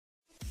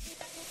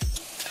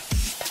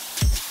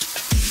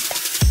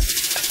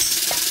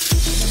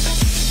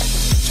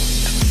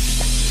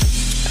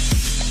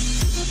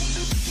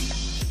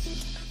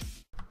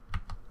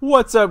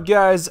What's up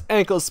guys,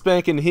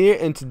 Anklespankin here,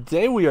 and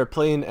today we are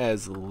playing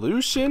as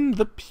Lucian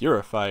the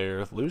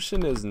Purifier.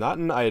 Lucian is not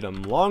an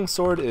item,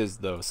 longsword is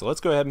though, so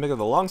let's go ahead and pick up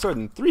the longsword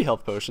and 3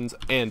 health potions,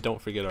 and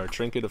don't forget our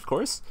trinket of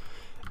course.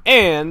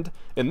 And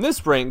in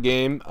this rank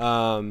game,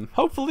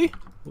 hopefully,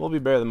 we'll be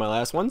better than my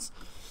last ones,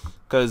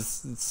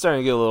 because it's starting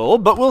to get a little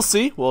old, but we'll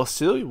see,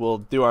 we'll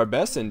do our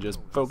best and just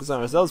focus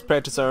on ourselves,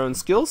 practice our own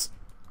skills.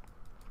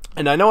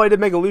 And I know I did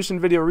make a Lucian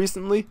video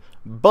recently,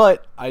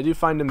 but I do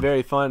find him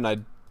very fun, and I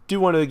do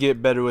want to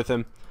get better with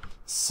him.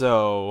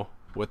 So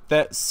with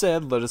that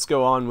said, let us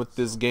go on with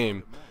this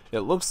game. It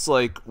looks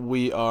like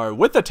we are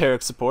with the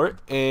Tarek support,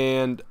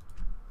 and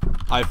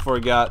I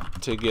forgot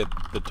to get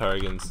the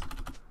Targans.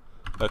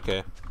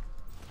 Okay,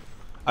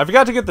 I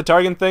forgot to get the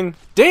Targan thing.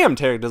 Damn,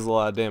 Tarek does a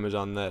lot of damage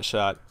on that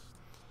shot.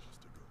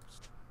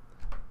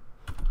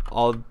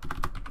 I'll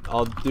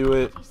do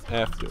it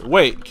after.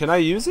 Wait, can I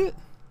use it?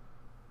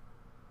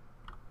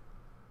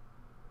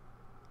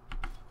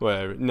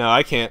 Whatever. No,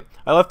 I can't.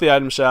 I left the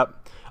item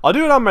shop. I'll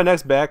do it on my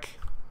next back,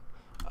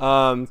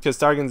 because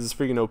Targans is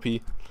freaking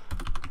OP.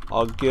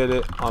 I'll get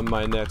it on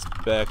my next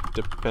back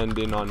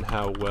depending on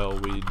how well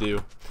we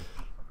do.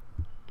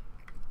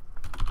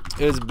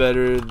 It's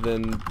better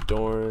than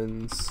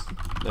Doran's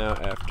now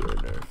after a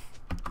nerf.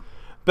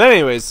 But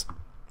anyways,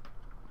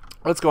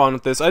 let's go on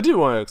with this. I do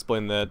want to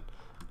explain that.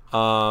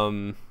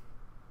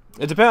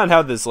 It depends on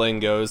how this lane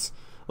goes.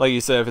 Like you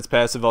said, if it's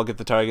passive, I'll get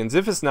the Targans.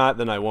 If it's not,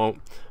 then I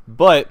won't.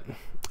 But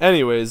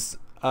anyways,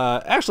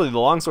 actually the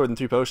longsword and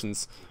 3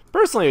 potions,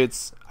 personally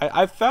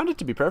I've found it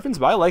to be preference,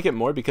 but I like it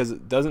more because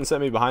it doesn't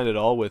set me behind at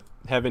all with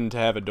having to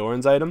have a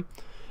Doran's item,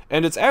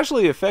 and it's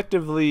actually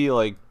effectively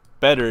like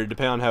better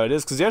depending on how it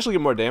is, because you actually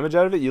get more damage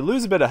out of it. You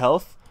lose a bit of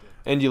health,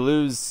 and you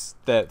lose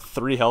that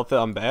 3 health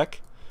on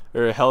back,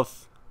 or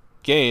health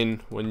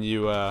gain when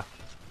you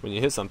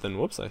hit something.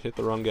 Whoops, I hit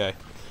the wrong guy.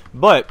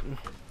 But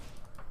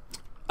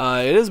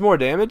it is more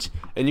damage,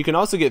 and you can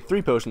also get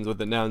 3 potions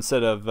with it now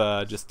instead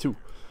of just 2.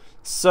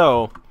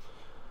 So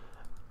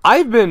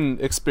I've been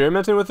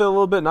experimenting with it a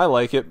little bit, and I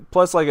like it.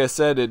 Plus, like I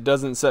said, it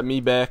doesn't set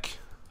me back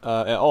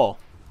at all.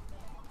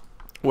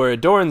 Where a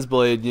Doran's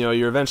blade, you know,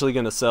 you're eventually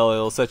going to sell,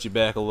 it'll set you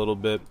back a little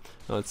bit.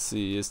 Let's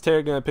see, is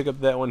Tarek going to pick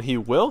up that one? He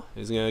will.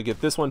 He's going to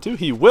get this one too.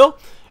 He will.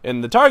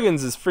 And the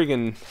Targans is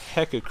freaking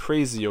hecka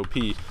crazy OP,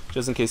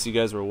 just in case you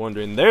guys were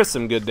wondering. There's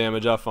some good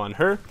damage off on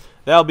her.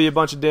 That'll be a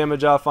bunch of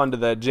damage off onto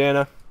that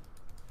Janna.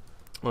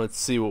 Let's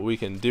see what we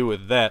can do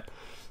with that.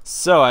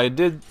 So I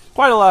did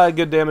quite a lot of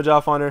good damage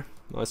off on her.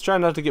 Let's try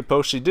not to get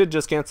post. She did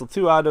just cancel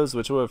 2 autos,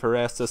 which would have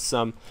harassed us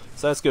some,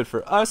 so that's good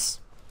for us.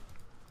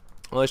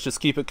 Let's just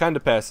keep it kind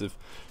of passive.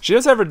 She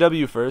does have her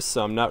W first,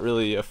 so I'm not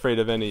really afraid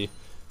of any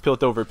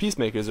pilt over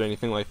peacemakers or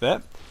anything like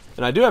that.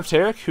 And I do have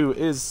Tarek, who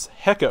is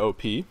hecka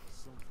OP.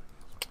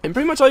 And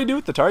pretty much all you do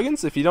with the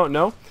Targans, if you don't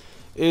know,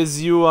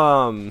 is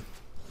you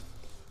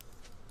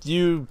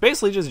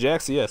basically just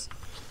jack CS.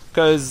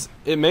 Because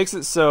it makes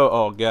it so,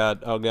 oh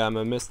god, I'm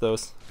gonna miss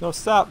those. No,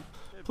 stop,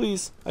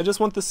 please. I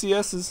just want the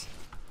CSs.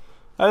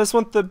 I just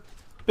want the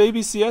baby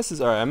CSs.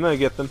 Alright, I'm gonna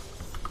get them.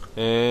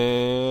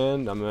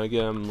 And I'm gonna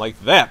get them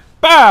like that.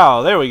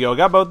 Bow! There we go.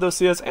 Got both those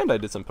CS, and I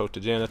did some poke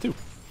to Janna too.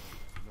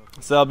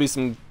 So that'll be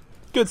some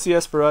good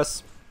CS for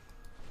us.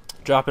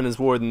 Dropping his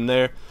ward in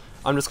there.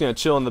 I'm just gonna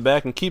chill in the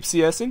back and keep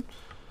CSing.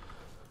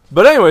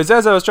 But anyways,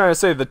 as I was trying to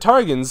say, the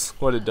Targans,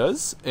 what it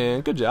does,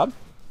 and good job.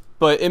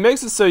 But it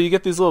makes it so you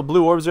get these little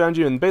blue orbs around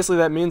you, and basically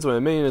that means when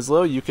a minion is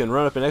low, you can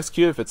run up and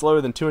execute. If it's lower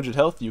than 200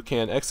 health, you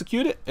can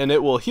execute it, and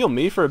it will heal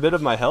me for a bit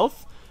of my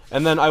health,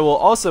 and then I will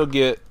also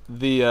get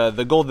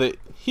the gold that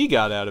he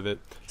got out of it.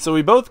 So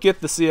we both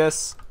get the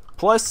CS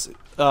plus,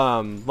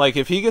 like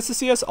if he gets the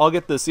CS, I'll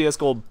get the CS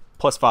gold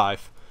plus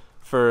 5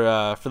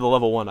 for the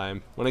level 1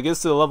 item. When it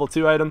gets to the level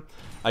 2 item,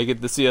 I get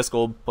the CS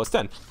gold plus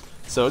 10.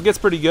 So it gets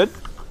pretty good.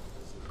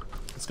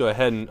 Let's go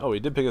ahead and, oh, we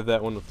did pick up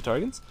that one with the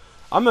Targans.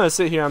 I'm gonna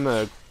sit here. I'm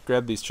gonna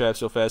grab these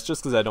traps real fast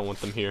just because I don't want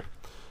them here.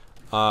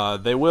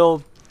 They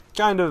will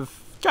kind of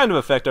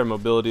affect our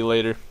mobility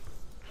later,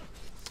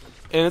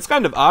 and it's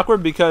kind of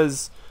awkward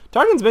because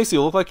Targans makes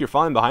you look like you're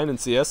falling behind in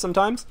CS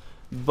sometimes,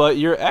 but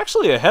you're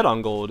actually ahead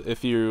on gold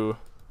if your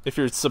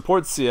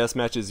support CS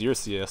matches your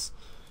CS,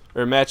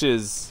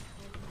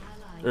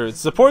 or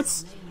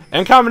supports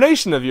and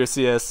combination of your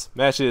CS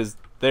matches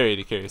their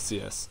AD carry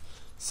CS.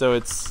 So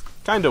it's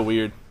kind of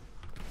weird.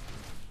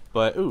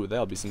 But, ooh,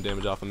 that'll be some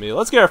damage off of me.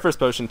 Let's get our first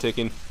potion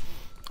ticking.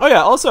 Oh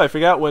yeah, also I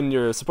forgot, when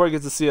your support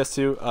gets a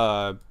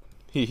CS2,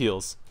 he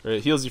heals. Or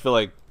it heals you for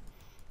like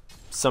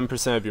some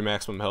 % of your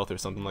maximum health or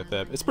something like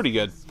that. It's pretty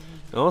good.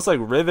 And it looks like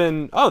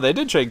Riven, oh, they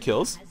did trade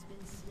kills.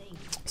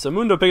 So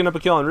Mundo picking up a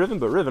kill on Riven,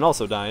 but Riven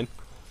also dying.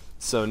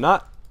 So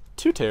not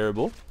too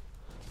terrible.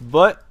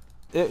 But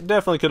it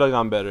definitely could have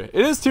gone better.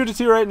 It is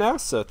 2-2 right now,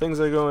 so things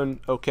are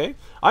going okay.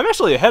 I'm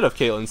actually ahead of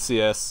Caitlyn's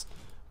CS.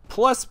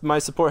 Plus, my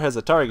support has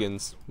a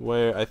Targans,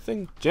 where I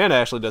think Janna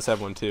actually does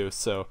have one too,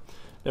 so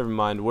never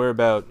mind. We're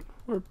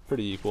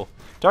pretty equal.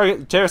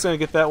 Tarek's gonna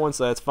get that one,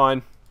 so that's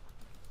fine.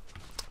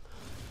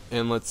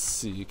 And let's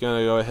see,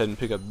 gonna go ahead and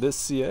pick up this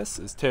CS.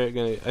 Is Tarek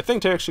gonna? I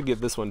think Tarek should get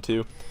this one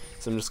too.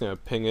 So I'm just gonna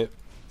ping it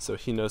so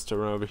he knows to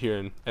run over here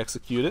and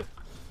execute it.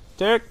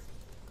 Tarek.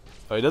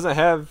 Oh, he doesn't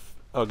have.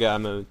 Oh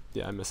god,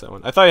 yeah, I missed that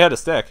one. I thought he had a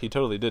stack. He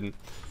totally didn't.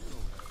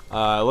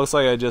 Looks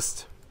like I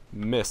just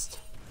missed.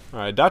 All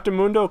right, Dr.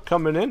 Mundo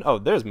coming in. Oh,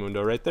 there's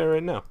Mundo right there,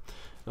 right now.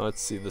 Now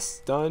let's see, the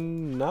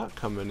stun not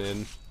coming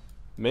in.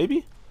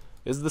 Maybe?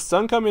 Is the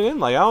stun coming in?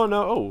 Like, I don't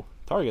know. Oh,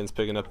 Targan's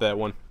picking up that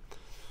one.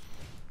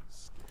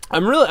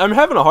 I'm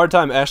having a hard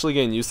time actually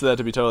getting used to that,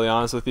 to be totally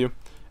honest with you.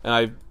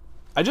 And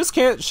I just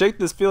can't shake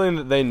this feeling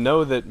that they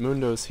know that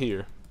Mundo's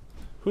here.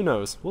 Who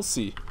knows? We'll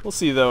see. We'll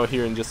see though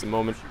here in just a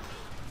moment.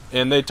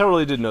 And they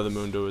totally did know the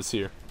Mundo was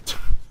here.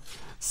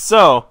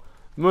 So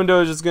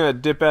Mundo is just gonna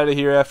dip out of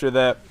here after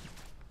that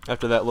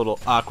little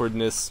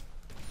awkwardness.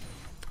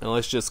 And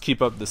let's just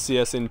keep up the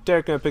CSing.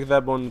 Derek gonna pick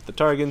that one with the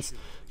Targans.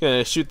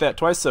 Gonna shoot that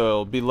twice so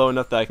it'll be low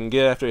enough that I can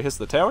get after it hits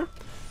the tower.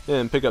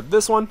 And pick up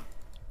this one.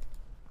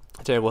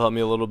 Derek will help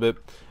me a little bit.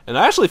 And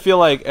I actually feel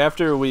like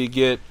after we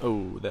get...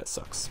 Oh, that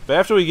sucks. But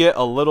after we get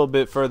a little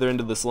bit further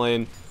into this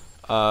lane,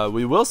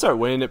 we will start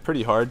weighing it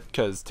pretty hard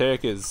because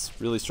Tarek is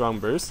really strong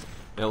burst.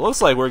 And it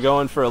looks like we're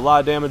going for a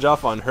lot of damage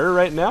off on her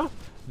right now.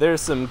 There's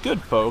some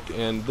good poke,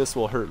 and this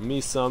will hurt me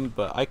some,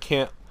 but I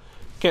can't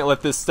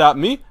let this stop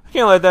me. I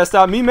can't let that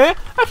stop me, man.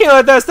 I can't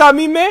let that stop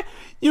me, man.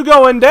 You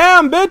going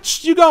down,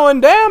 bitch. You going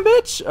down,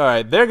 bitch.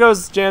 Alright, there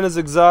goes Janna's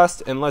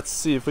exhaust, and let's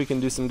see if we can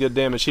do some good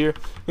damage here.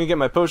 I'm gonna get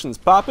my potions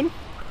popping.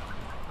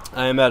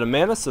 I am out of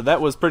mana, so that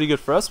was pretty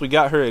good for us. We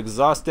got her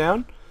exhaust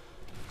down.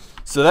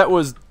 So that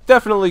was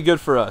definitely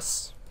good for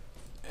us.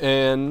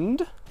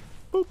 And...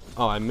 Boop.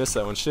 Oh, I missed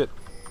that one. Shit.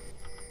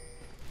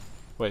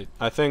 Wait,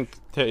 I think...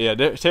 Yeah,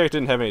 Tarek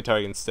didn't have any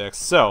target stacks.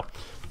 So,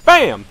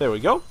 bam! There we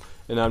go.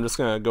 And I'm just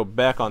going to go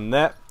back on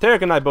that.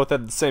 Tarek and I both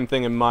had the same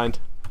thing in mind.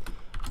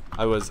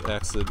 I was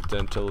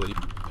accidentally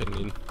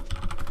pinging.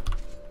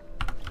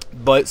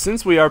 But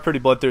since we are pretty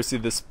bloodthirsty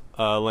this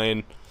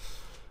lane,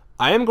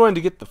 I am going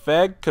to get the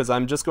fag because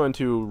I'm just going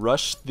to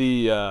rush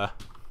the...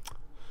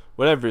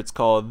 whatever it's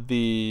called.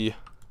 The...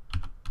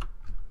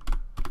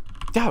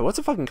 Yeah, what's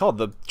it fucking called?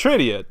 The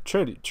Trinity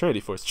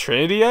Force.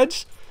 Trinity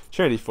Edge?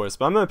 Trinity Force.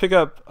 But I'm going to pick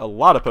up a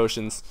lot of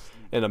potions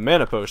and a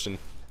mana potion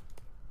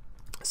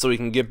so we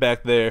can get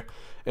back there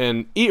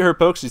and eat her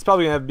poke. She's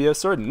probably going to have BS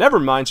sword. Never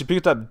mind, she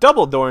picked up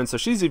double Doran, so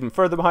she's even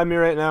further behind me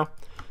right now.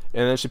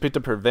 And then she picked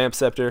up her Vamp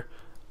Scepter.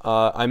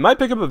 I might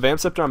pick up a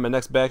Vamp Scepter on my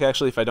next back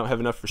actually if I don't have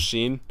enough for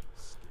Sheen,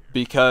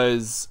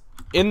 because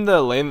in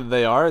the lane that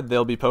they are,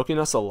 they'll be poking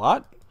us a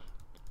lot.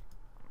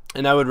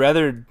 And I would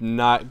rather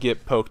not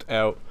get poked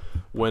out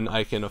when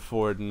I can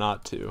afford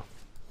not to.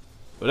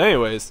 But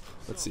anyways,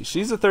 let's see.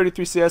 She's at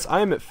 33 CS.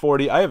 I am at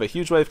 40. I have a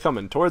huge wave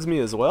coming towards me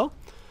as well.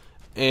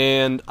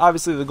 And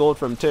obviously the gold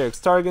from Tarek's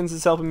Targans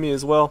is helping me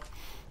as well.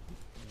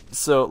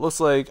 So it looks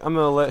like we're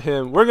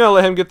gonna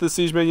let him get the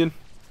siege minion.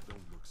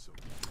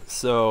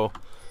 So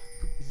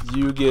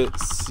you get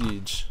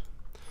siege.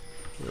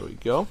 There we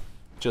go.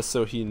 Just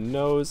so he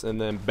knows, and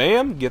then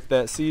bam, get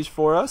that siege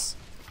for us.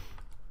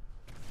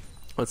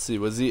 Let's see,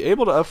 was he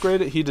able to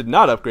upgrade it? He did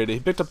not upgrade it. He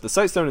picked up the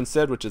Sightstone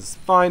instead, which is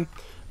fine.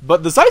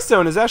 But the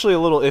Sightstone is actually a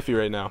little iffy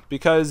right now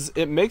because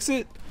it makes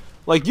it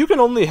like you can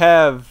only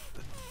have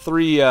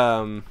three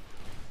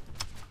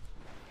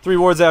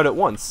wards out at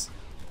once.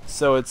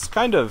 So it's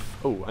kind of...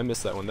 Oh, I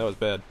missed that one. That was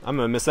bad. I'm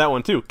going to miss that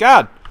one too.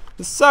 God,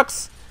 this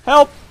sucks.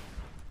 Help.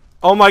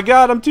 Oh my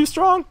god, I'm too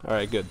strong.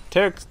 Alright, good.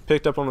 Tarek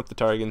picked up one with the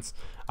Targans.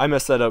 I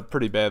messed that up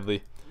pretty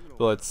badly.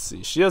 But let's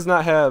see. She does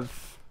not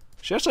have...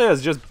 She actually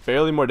has just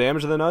barely more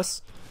damage than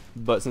us.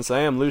 But since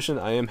I am Lucian,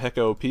 I am hecka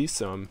OP,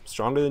 so I'm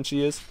stronger than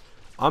she is.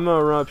 I'm going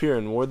to run up here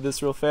and ward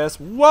this real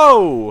fast.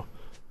 Whoa!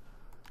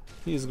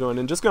 He's going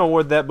in. Just going to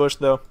ward that bush,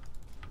 though,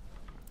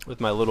 with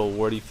my little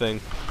wardy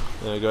thing.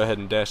 I'm going to go ahead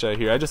and dash out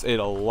here. I just ate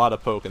a lot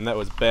of poke, and that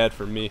was bad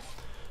for me.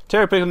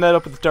 Tarek picking that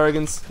up with the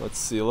Targans. Let's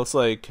see. It looks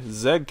like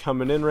Zeg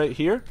coming in right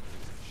here.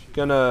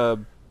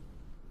 Gonna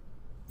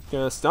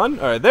stun.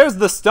 Alright, there's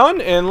the stun.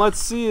 And let's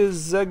see, is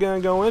Zeg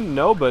going to go in?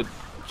 No, but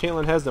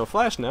Caitlyn has no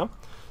flash now.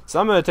 So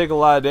I'm going to take a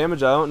lot of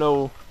damage. I don't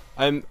know.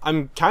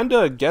 I'm kind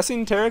of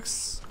guessing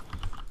Tarek's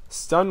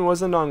stun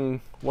wasn't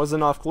off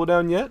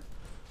cooldown yet,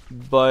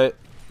 but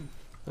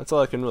that's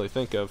all I can really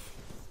think of.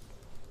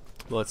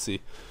 Let's see.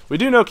 We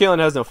do know Caitlyn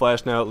has no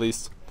flash now, at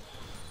least,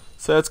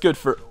 so that's good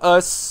for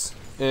us.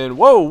 And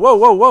whoa, whoa,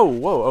 whoa, whoa,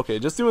 whoa. Okay,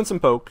 just doing some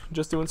poke.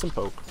 Just doing some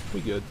poke. We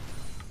good.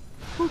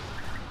 Boop,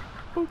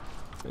 boop.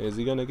 Is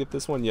he gonna get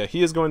this one? Yeah,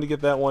 he is going to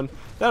get that one.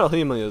 That'll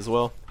heal me as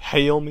well.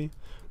 Hail me.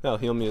 That'll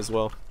heal me as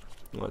well.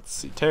 Let's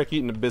see. Tarek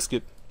eating a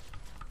biscuit,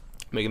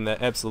 making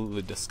that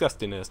absolutely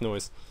disgusting ass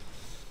noise.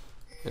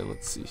 And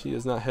let's see, he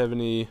does not have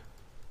any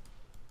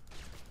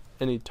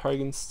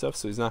target stuff,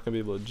 so he's not going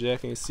to be able to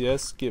jack any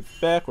CS. Get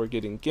back, we're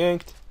getting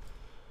ganked.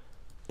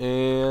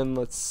 And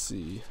let's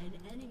see.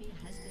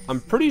 I'm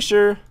pretty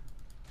sure...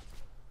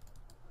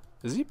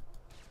 Is he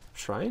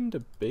trying to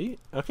bait?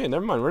 Okay,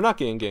 never mind, we're not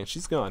getting ganked,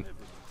 she's gone.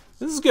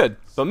 This is good,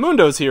 but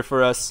Mundo's here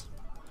for us.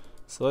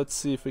 So let's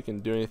see if we can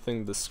do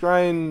anything. The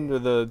Scrying, or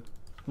the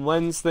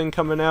lens thing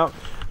coming out.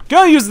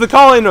 Gonna use the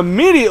calling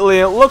immediately.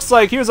 It looks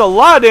like here's a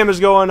lot of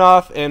damage going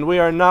off, and we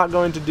are not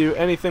going to do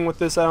anything with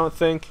this, I don't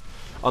think.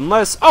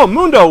 Unless, oh,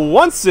 Mundo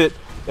wants it,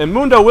 and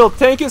Mundo will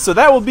tank it, so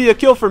that will be a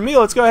kill for me.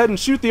 Let's go ahead and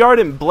shoot the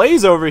Ardent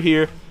Blaze over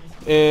here,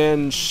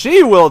 and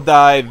she will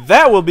die.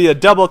 That will be a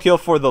double kill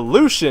for the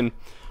Lucian.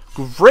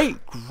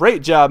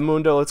 Great job,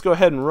 Mundo. Let's go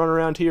ahead and run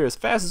around here as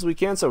fast as we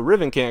can so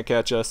Riven can't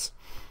catch us.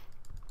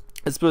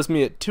 It's supposed to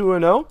be at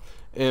 2-0,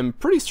 and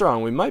pretty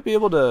strong. We might be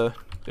able to,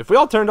 if we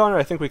all turned on her,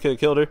 I think we could have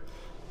killed her.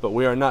 But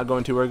we are not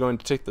going to. We're going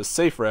to take the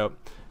safe route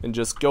and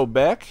just go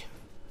back.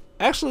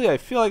 Actually, I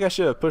feel like I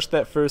should have pushed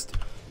that first,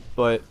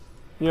 but,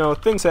 you know,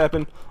 things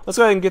happen. Let's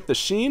go ahead and get the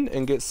Sheen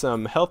and get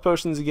some health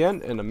potions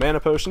again and a mana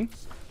potion.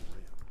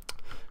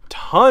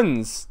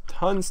 Tons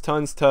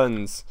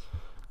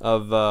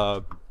of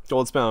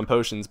gold spent on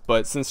potions,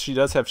 but since she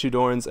does have 2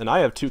 Dorns and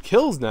I have 2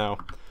 kills now,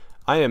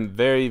 I am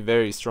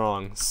very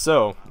strong.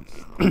 So,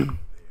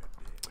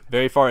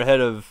 very far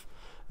ahead of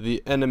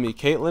the enemy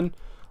Caitlyn.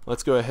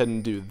 Let's go ahead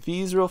and do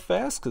these real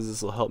fast because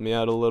this will help me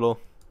out a little.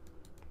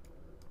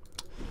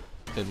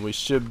 And we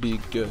should be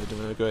good. I'm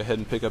going to go ahead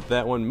and pick up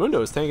that one. Mundo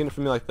is tanking it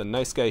for me like the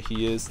nice guy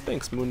he is.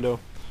 Thanks,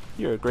 Mundo.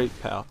 You're a great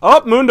pal.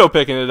 Oh, Mundo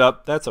picking it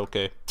up. That's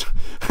okay.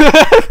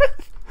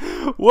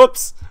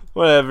 Whoops.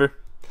 Whatever.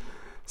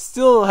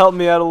 Still help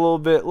me out a little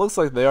bit. Looks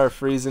like they are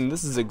freezing.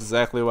 This is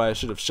exactly why I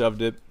should have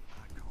shoved it.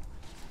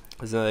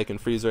 Because now they can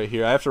freeze right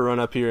here. I have to run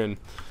up here and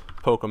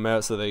poke them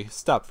out so they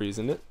stop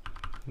freezing it.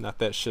 Knock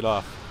that shit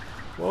off.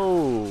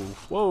 Whoa,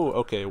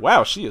 okay,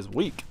 wow, she is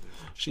weak.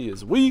 She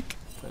is weak.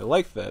 I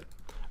like that.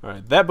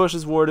 Alright, that bush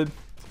is warded,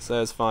 so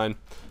that's fine.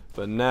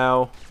 But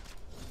now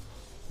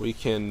we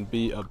can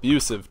be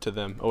abusive to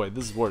them. Oh wait,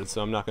 this is warded,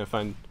 so I'm not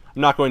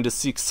going to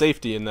seek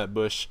safety in that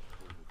bush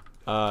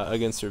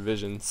against her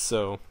vision.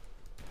 So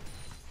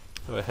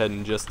go ahead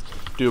and just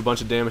do a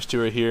bunch of damage to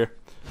her here.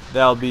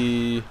 That'll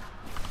be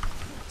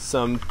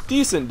some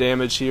decent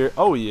damage here.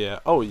 Oh yeah.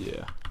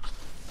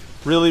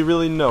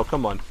 Really, no,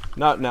 come on.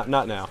 Not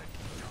now.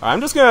 Alright,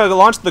 I'm just going to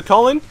launch the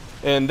Culling,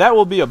 and that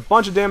will be a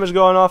bunch of damage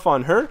going off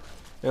on her.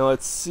 And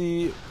let's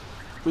see if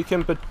we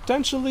can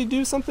potentially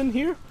do something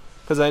here.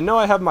 Because I know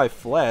I have my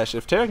flash.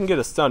 If Tara can get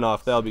a stun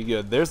off, that'll be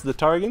good. There's the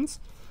Targans.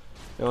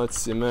 And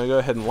let's see, I'm going to go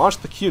ahead and launch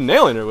the Q,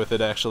 nailing her with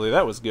it, actually.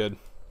 That was good.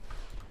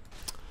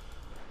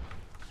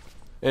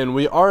 And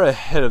we are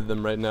ahead of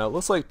them right now. It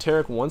looks like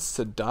Tarek wants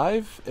to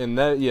dive, and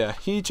that, yeah,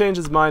 he changed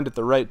his mind at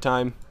the right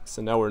time.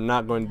 So now we're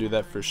not going to do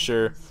that for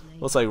sure.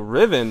 Looks like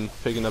Riven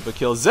picking up a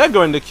kill. Zed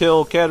going to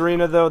kill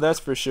Katarina though,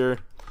 that's for sure.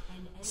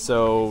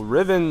 So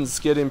Riven's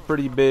getting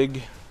pretty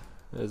big.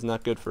 That is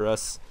not good for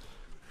us.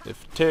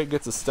 If Tarek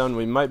gets a stun,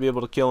 we might be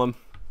able to kill him.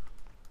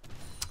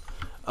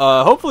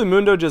 Hopefully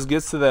Mundo just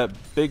gets to that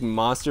big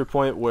monster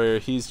point where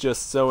he's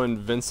just so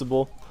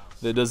invincible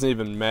that it doesn't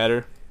even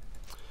matter.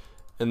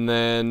 And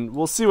then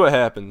we'll see what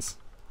happens.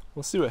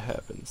 Let's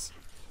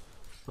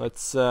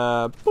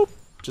boop.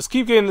 Just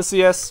keep getting the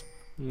CS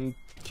and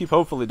keep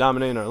hopefully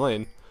dominating our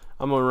lane.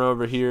 I'm gonna run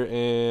over here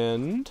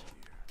and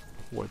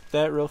work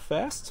that real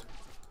fast.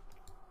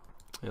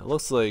 It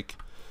looks like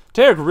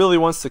Tarek really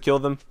wants to kill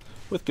them,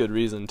 with good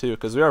reason too,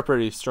 because we are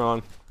pretty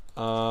strong.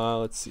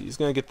 Let's see, he's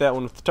gonna get that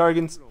one with the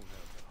Targans.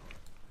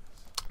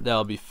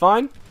 That'll be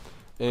fine.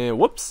 And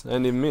whoops, I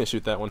didn't even mean to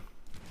shoot that one,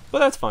 but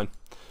that's fine.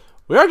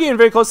 We are getting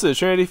very close to the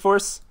Trinity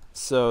Force,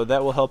 so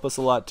that will help us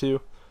a lot too.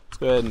 Let's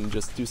go ahead and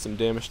just do some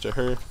damage to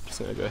her. Just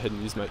gonna go ahead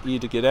and use my E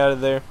to get out of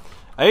there.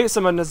 I ate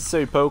some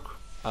unnecessary poke.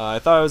 I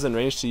thought I was in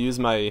range to use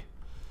my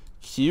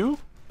Q,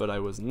 but I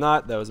was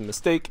not. That was a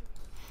mistake.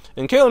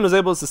 And Caitlyn was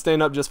able to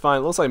sustain up just fine.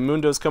 It looks like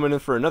Mundo's coming in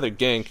for another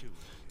gank,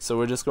 so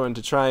we're just going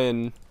to try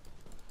and,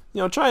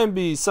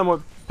 be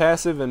somewhat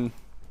passive and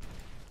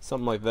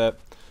something like that.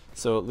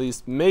 So at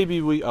least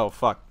maybe we. Oh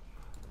fuck!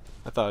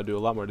 I thought I'd do a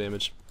lot more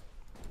damage.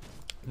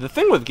 The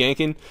thing with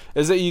ganking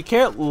is that you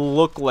can't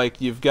look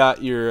like you've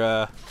got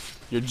your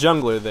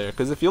jungler there,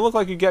 because if you look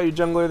like you got your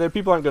jungler there,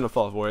 people aren't going to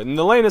fall for it. And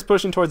the lane is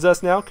pushing towards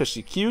us now because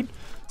she queued,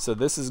 so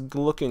this is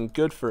looking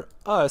good for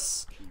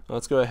us.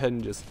 Let's go ahead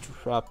and just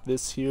drop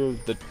this here.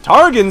 The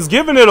Targan's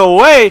giving it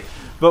away,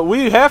 but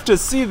we have to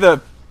see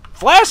the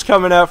flash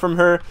coming out from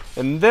her,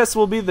 and this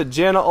will be the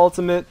Janna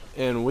ultimate,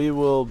 and we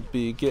will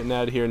be getting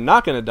out of here.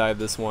 Not going to die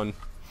this one.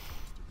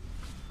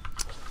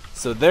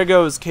 So there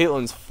goes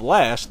Caitlyn's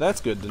flash. That's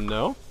good to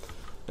know.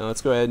 Now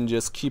let's go ahead and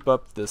just keep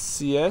up the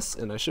CS,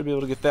 and I should be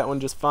able to get that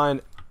one just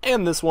fine,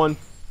 and this one.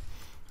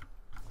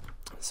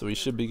 So we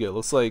should be good.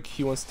 Looks like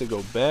he wants to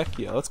go back.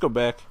 Yeah, let's go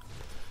back,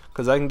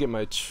 because I can get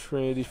my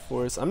Trinity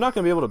Force. I'm not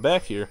going to be able to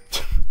back here.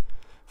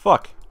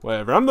 Fuck.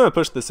 Whatever. I'm going to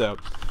push this out.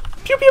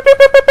 Pew, pew, pew,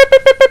 pew, pew, pew,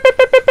 pew, pew,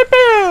 pew, pew,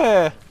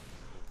 pew.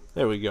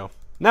 There we go.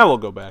 Now we'll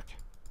go back.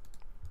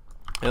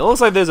 And it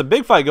looks like there's a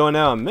big fight going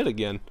on mid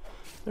again.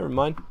 Never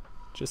mind.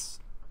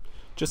 Just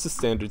a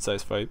standard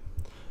size fight.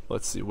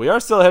 Let's see. We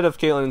are still ahead of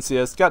Caitlyn in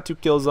CS. Got 2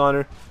 kills on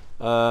her.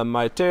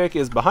 My Tarek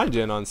is behind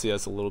Jen on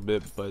CS a little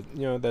bit, but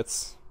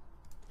that's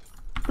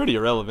pretty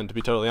irrelevant to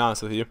be totally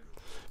honest with you.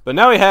 But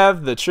now we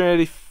have the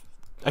Trinity.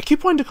 I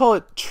keep wanting to call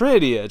it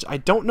Trinity Edge. I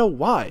don't know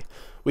why.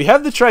 we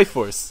have the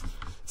Triforce,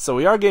 so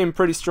we are getting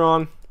pretty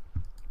strong.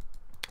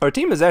 Our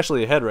team is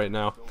actually ahead right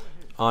now,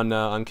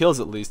 on kills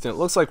at least, and it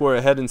looks like we're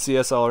ahead in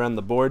CS all around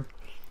the board.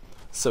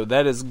 So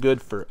that is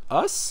good for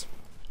us.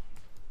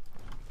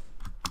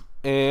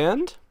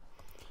 And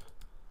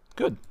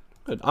good.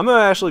 I'm gonna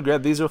actually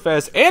grab these real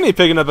fast. Annie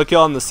picking up a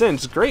kill on the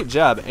Singe. Great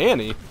job,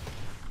 Annie.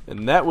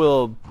 And that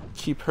will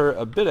keep her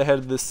a bit ahead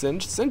of this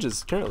Singe. Singe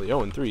is currently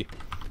 0-3.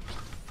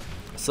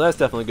 So that's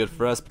definitely good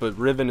for us, but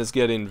Riven is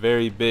getting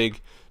very big,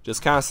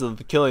 just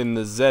constantly killing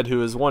the Zed,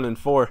 who is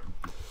 1-4.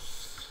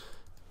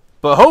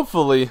 But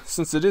hopefully,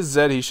 since it is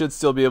Zed, he should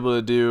still be able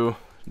to do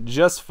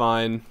just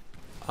fine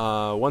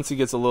once he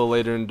gets a little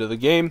later into the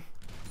game.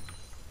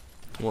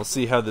 We'll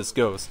see how this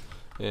goes.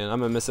 And I'm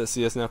going to miss that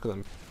CS now because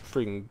I'm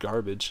freaking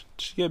garbage.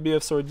 Did she get a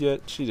BF sword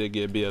yet? She did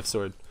get a BF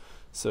sword.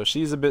 So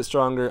she's a bit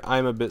stronger.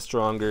 I'm a bit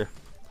stronger.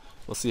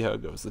 We'll see how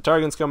it goes. The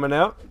Target's coming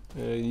out.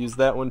 Use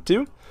that one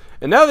too.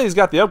 And now that he's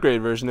got the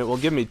upgrade version, it will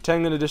give me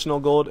 10 additional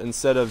gold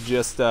instead of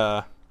just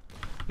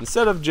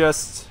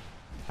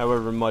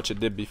however much it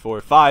did before,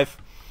 5.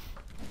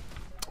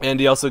 And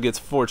he also gets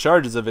 4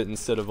 charges of it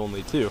instead of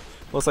only 2.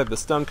 Looks like the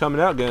stun coming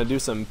out. Gonna do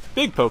some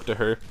big poke to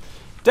her.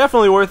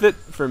 Definitely worth it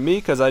for me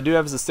because I do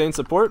have sustained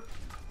support.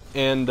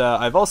 And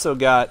I've also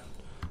got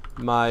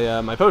my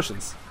my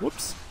potions.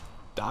 Whoops.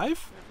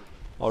 Dive?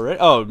 Already?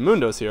 Oh,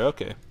 Mundo's here.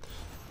 Okay.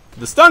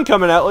 The stun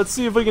coming out. Let's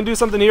see if we can do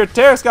something here.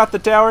 Terra's got the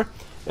tower.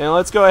 And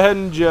let's go ahead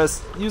and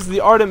just use the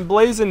Ardent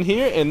Blaze in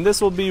here. And this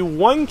will be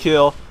 1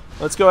 kill.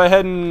 Let's go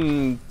ahead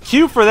and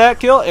Q for that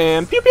kill.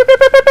 And pew pew pew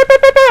pew pew pew pew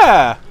pew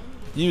pew.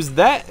 Use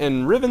that.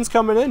 And Riven's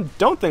coming in.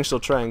 Don't think she'll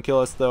try and kill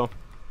us though.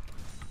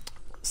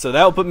 So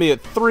that will put me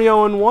at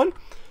 3-0-1.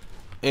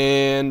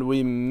 And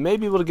we may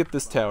be able to get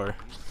this tower.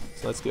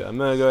 So that's good. I'm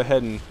going to go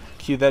ahead and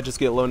Q that, just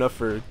get low enough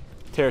for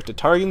Terra to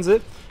target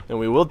it. And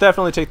we will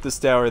definitely take this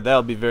tower.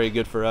 That'll be very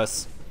good for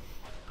us.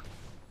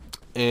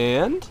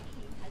 And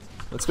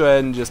let's go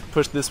ahead and just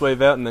push this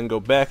wave out and then go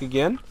back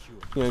again.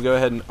 I'm going to go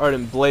ahead and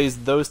Ardent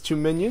Blaze those 2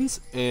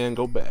 minions and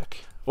go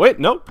back. Wait,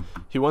 nope.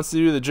 He wants to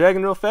do the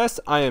dragon real fast.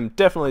 I am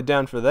definitely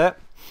down for that.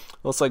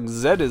 Looks like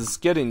Zed is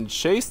getting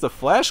chased. The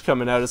flash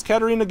coming out. Is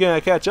Katarina going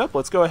to catch up?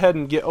 Let's go ahead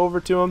and get over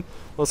to him.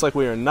 Looks like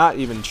we are not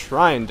even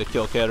trying to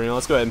kill Katarina.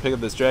 Let's go ahead and pick up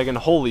this dragon.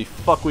 Holy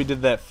fuck, we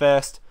did that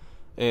fast.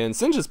 And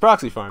Singe is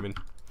proxy farming.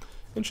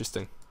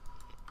 Interesting.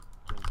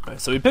 Alright,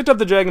 so we picked up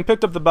the dragon,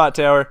 picked up the bot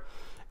tower.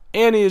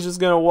 Annie is just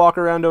going to walk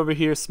around over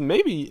here. So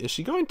maybe, is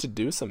she going to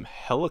do some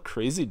hella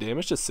crazy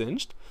damage to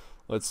Singed?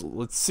 Let's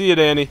see it,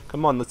 Annie.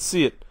 Come on, let's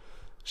see it.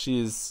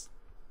 She's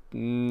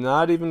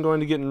not even going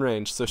to get in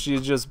range. So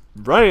she's just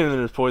running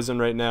into poison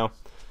right now.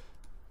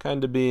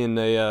 Kind of being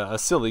a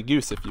silly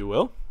goose, if you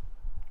will.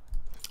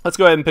 Let's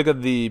go ahead and pick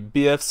up the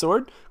BF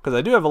sword, because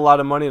I do have a lot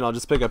of money, and I'll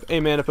just pick up a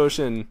mana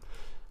potion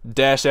and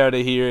dash out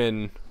of here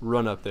and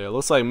run up there.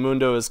 Looks like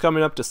Mundo is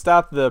coming up to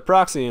stop the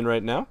proxying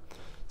right now.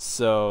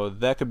 So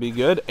that could be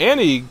good.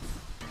 Annie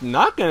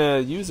not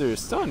going to use her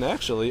stun,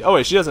 actually. Oh,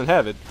 wait, she doesn't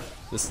have it.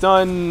 The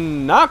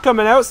stun not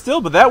coming out still,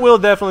 but that will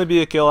definitely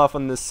be a kill off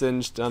on this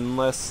Singed,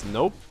 unless...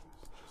 Nope.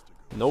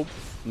 Nope.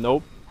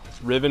 Nope.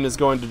 Riven is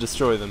going to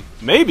destroy them.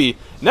 Maybe.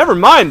 Never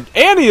mind.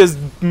 Annie is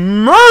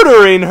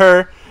murdering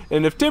her.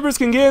 And if Tibbers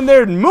can get in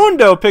there,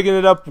 Mundo picking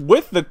it up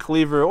with the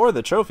cleaver, or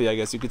the trophy, I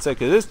guess you could say,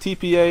 because it is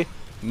TPA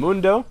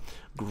Mundo.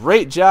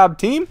 Great job,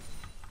 team.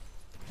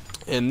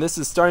 And this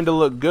is starting to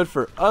look good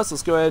for us.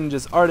 Let's go ahead and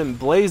just Ardent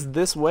Blaze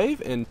this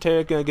wave. And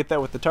Terra gonna get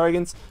that with the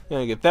targets.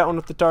 Gonna get that one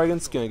with the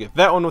targets. Gonna get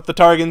that one with the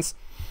targets.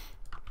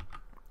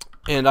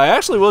 And I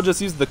actually will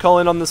just use the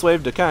Cullen on this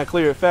wave to kind of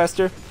clear it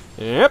faster.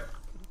 Yep.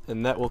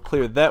 And that will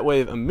clear that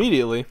wave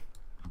immediately.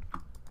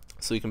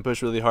 So you can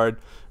push really hard.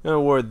 I'm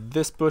gonna ward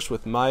this bush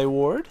with my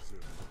ward.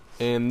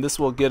 And this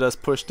will get us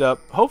pushed up.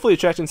 Hopefully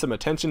attracting some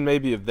attention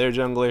maybe of their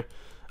jungler.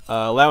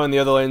 Allowing the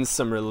other lanes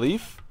some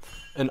relief.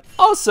 And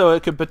also,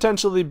 it could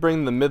potentially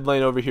bring the mid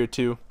lane over here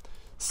too.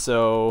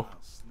 So,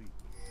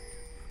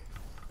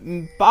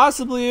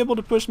 possibly able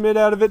to push mid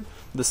out of it.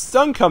 The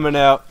stun coming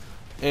out,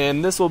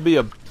 and this will be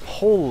a...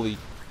 Holy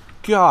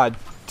god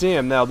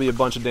damn, that'll be a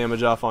bunch of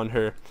damage off on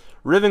her.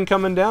 Riven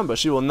coming down, but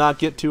she will not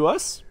get to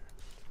us.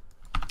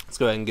 Let's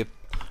go ahead and get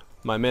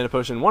my mana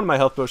potion. One of my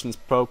health potions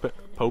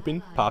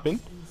popping.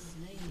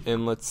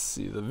 And let's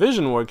see, the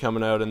vision ward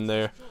coming out in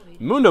there.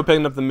 Mundo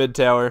picking up the mid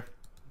tower.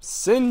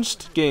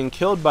 Singed getting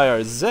killed by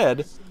our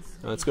Zed.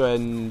 Let's go ahead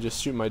and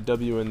just shoot my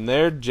W in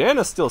there.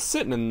 Janna's still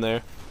sitting in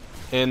there.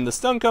 And the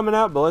stun coming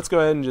out, but let's go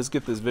ahead and just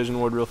get this vision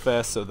ward real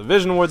fast. So the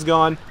vision ward's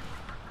gone.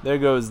 There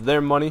goes their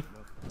money.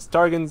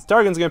 Targan's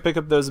gonna pick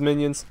up those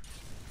minions.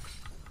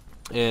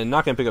 And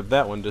not gonna pick up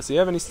that one. Does he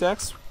have any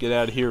stacks? Get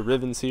out of here,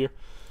 Riven's here.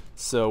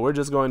 So we're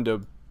just going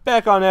to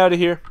back on out of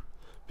here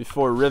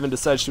before Riven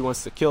decides she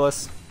wants to kill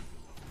us.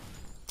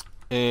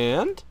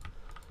 And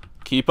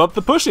keep up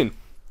the pushing.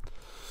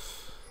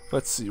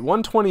 Let's see,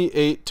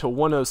 128 to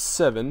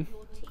 107.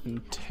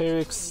 And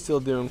Tarek's still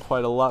doing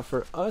quite a lot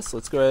for us.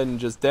 Let's go ahead and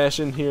just dash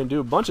in here and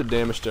do a bunch of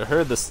damage to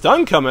her. The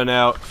stun coming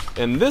out,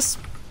 and this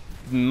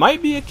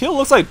might be a kill.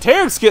 Looks like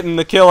Tarek's getting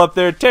the kill up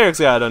there. Tarek's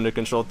got it under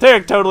control.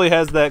 Tarek totally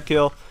has that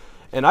kill.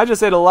 And I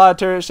just ate a lot of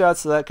turret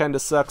shots, so that kind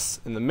of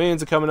sucks. And the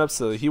minions are coming up,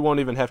 so he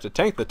won't even have to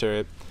tank the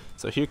turret.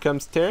 So here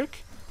comes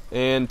Tarek.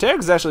 And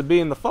Tarek's actually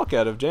beating the fuck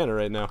out of Janna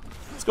right now.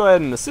 Let's go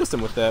ahead and assist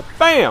him with that.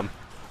 Bam!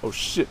 Oh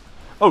shit.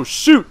 Oh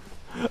shoot!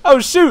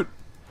 Oh shoot!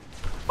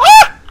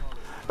 Ah!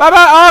 Bye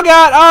bye! Oh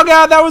god! Oh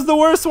god! That was the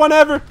worst one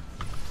ever!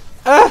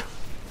 Ah!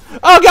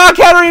 Oh god!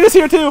 Katarina's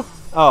here too!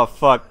 Oh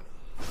fuck.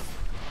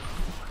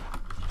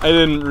 I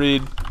didn't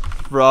read.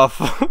 Rough.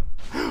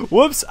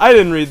 Whoops! I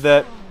didn't read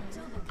that.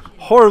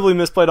 Horribly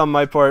misplayed on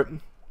my part.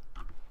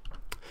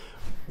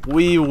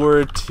 We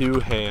were too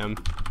ham.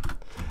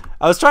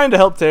 I was trying to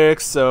help Tarek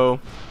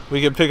so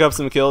we could pick up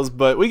some kills,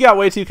 but we got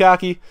way too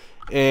cocky,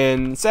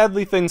 and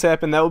sadly things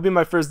happened. That will be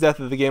my first death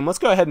of the game. Let's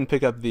go ahead and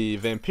pick up the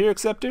Vampiric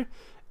Scepter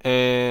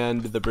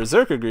and the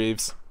Berserker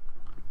Greaves.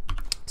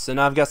 So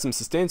now I've got some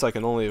sustain, so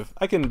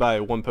I can buy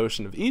one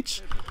potion of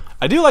each.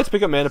 I do like to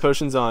pick up mana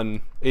potions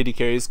on AD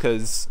carries,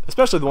 because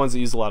especially the ones that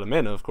use a lot of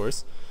mana, of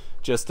course.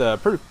 Just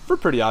for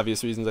pretty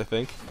obvious reasons, I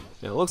think.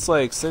 And it looks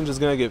like Singe is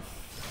going to get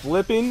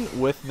flipping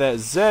with that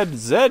Zed.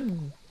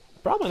 Zed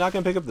probably not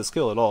going to pick up this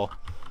kill at all.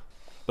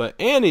 But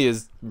Annie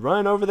is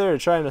running over there to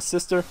try and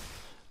assist her.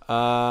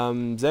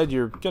 Zed,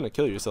 you're going to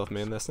kill yourself,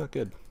 man. That's not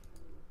good.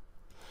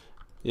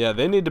 Yeah,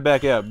 they need to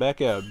back out.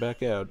 Back out.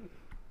 Back out.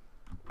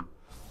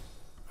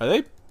 Are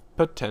they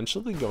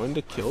potentially going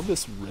to kill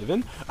this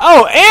Riven?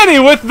 Oh, Annie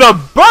with the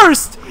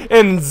burst!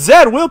 And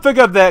Zed will pick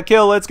up that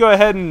kill. Let's go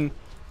ahead and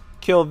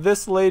kill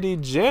this lady.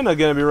 Janna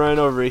gonna be running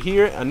over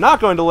here. I'm not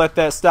going to let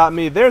that stop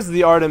me. There's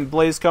the Ardent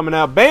Blaze coming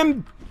out.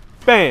 Bam!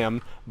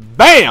 Bam!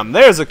 Bam!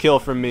 There's a kill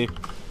from me.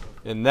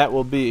 And that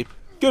will be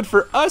good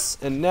for us.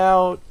 And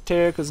now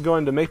Tarek is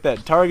going to make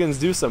that Targans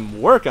do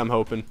some work, I'm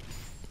hoping.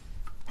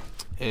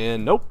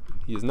 And nope,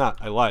 he is not.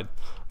 I lied.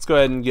 Let's go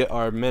ahead and get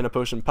our mana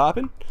potion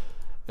popping.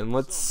 And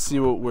let's see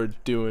what we're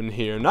doing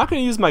here. I'm not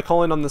going to use my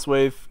Culling on this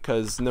wave,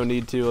 because no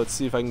need to. Let's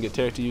see if I can get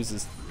Tarek to use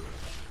his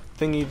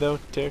thingy, though.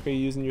 Tarek, are you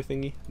using your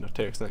thingy? No,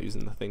 Tarek's not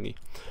using the thingy.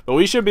 But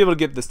we should be able to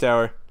get this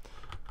tower.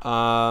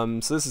 So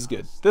this is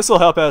good. This will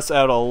help us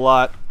out a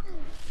lot.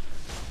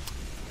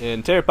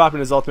 And Tarek popping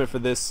his ultimate for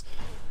this,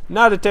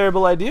 not a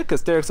terrible idea,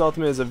 because Tarek's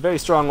ultimate is a very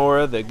strong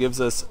aura that gives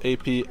us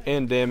AP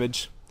and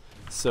damage.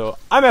 So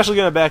I'm actually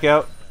going to back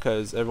out,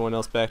 because everyone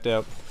else backed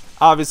out.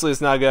 Obviously,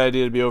 it's not a good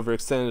idea to be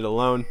overextended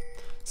alone.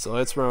 So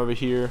let's run over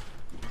here,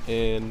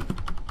 and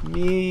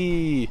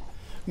me,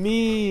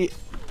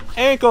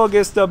 Ankle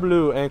gets the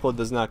blue. Ankle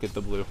does not get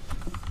the blue.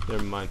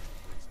 Never mind.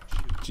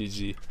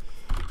 GG.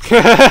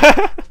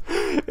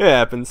 It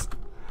happens.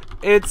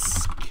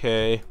 It's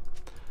okay.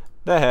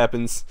 That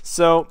happens.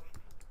 So,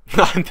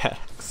 I'm bad.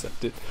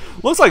 Accept it.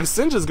 Looks like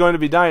Singe is going to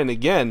be dying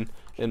again,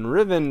 and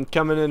Riven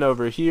coming in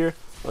over here.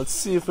 Let's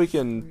see if we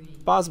can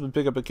possibly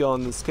pick up a kill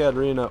on this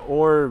Katarina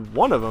or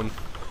one of them.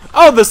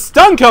 Oh, the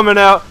stun coming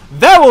out.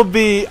 That will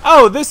be...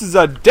 Oh, this is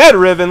a dead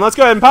Riven. Let's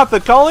go ahead and pop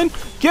the Culling.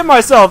 Get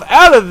myself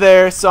out of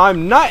there so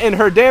I'm not in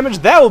her damage.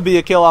 That will be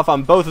a kill off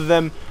on both of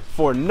them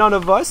for none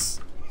of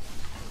us.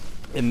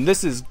 And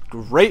this is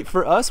great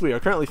for us. We are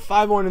currently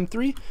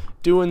 5-1-3,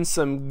 doing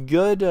some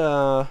good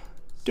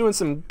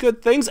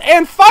things.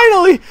 And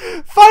finally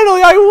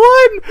I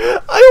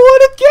won! I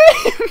won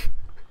a game!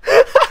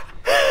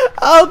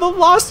 Oh, the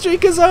loss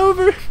streak is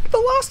over. The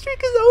loss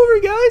streak is over,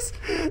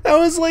 guys. That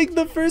was like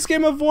the first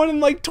game I've won in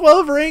like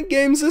 12 ranked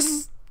games.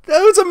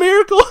 That was a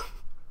miracle.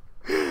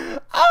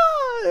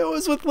 It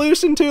was with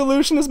Lucian too.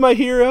 Lucian is my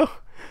hero.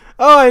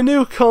 Oh, I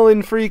knew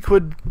Culling Freak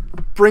would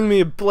bring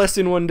me a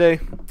blessing one day.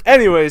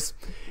 Anyways,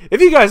 if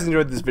you guys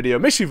enjoyed this video,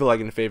 make sure you leave a like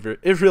and a favorite.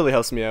 It really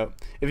helps me out.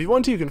 If you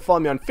want to, you can follow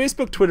me on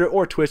Facebook, Twitter,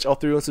 or Twitch. All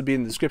three links will be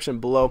in the description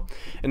below.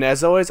 And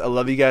as always, I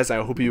love you guys, and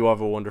I hope you all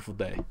have a wonderful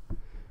day.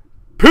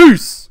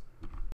 Peace!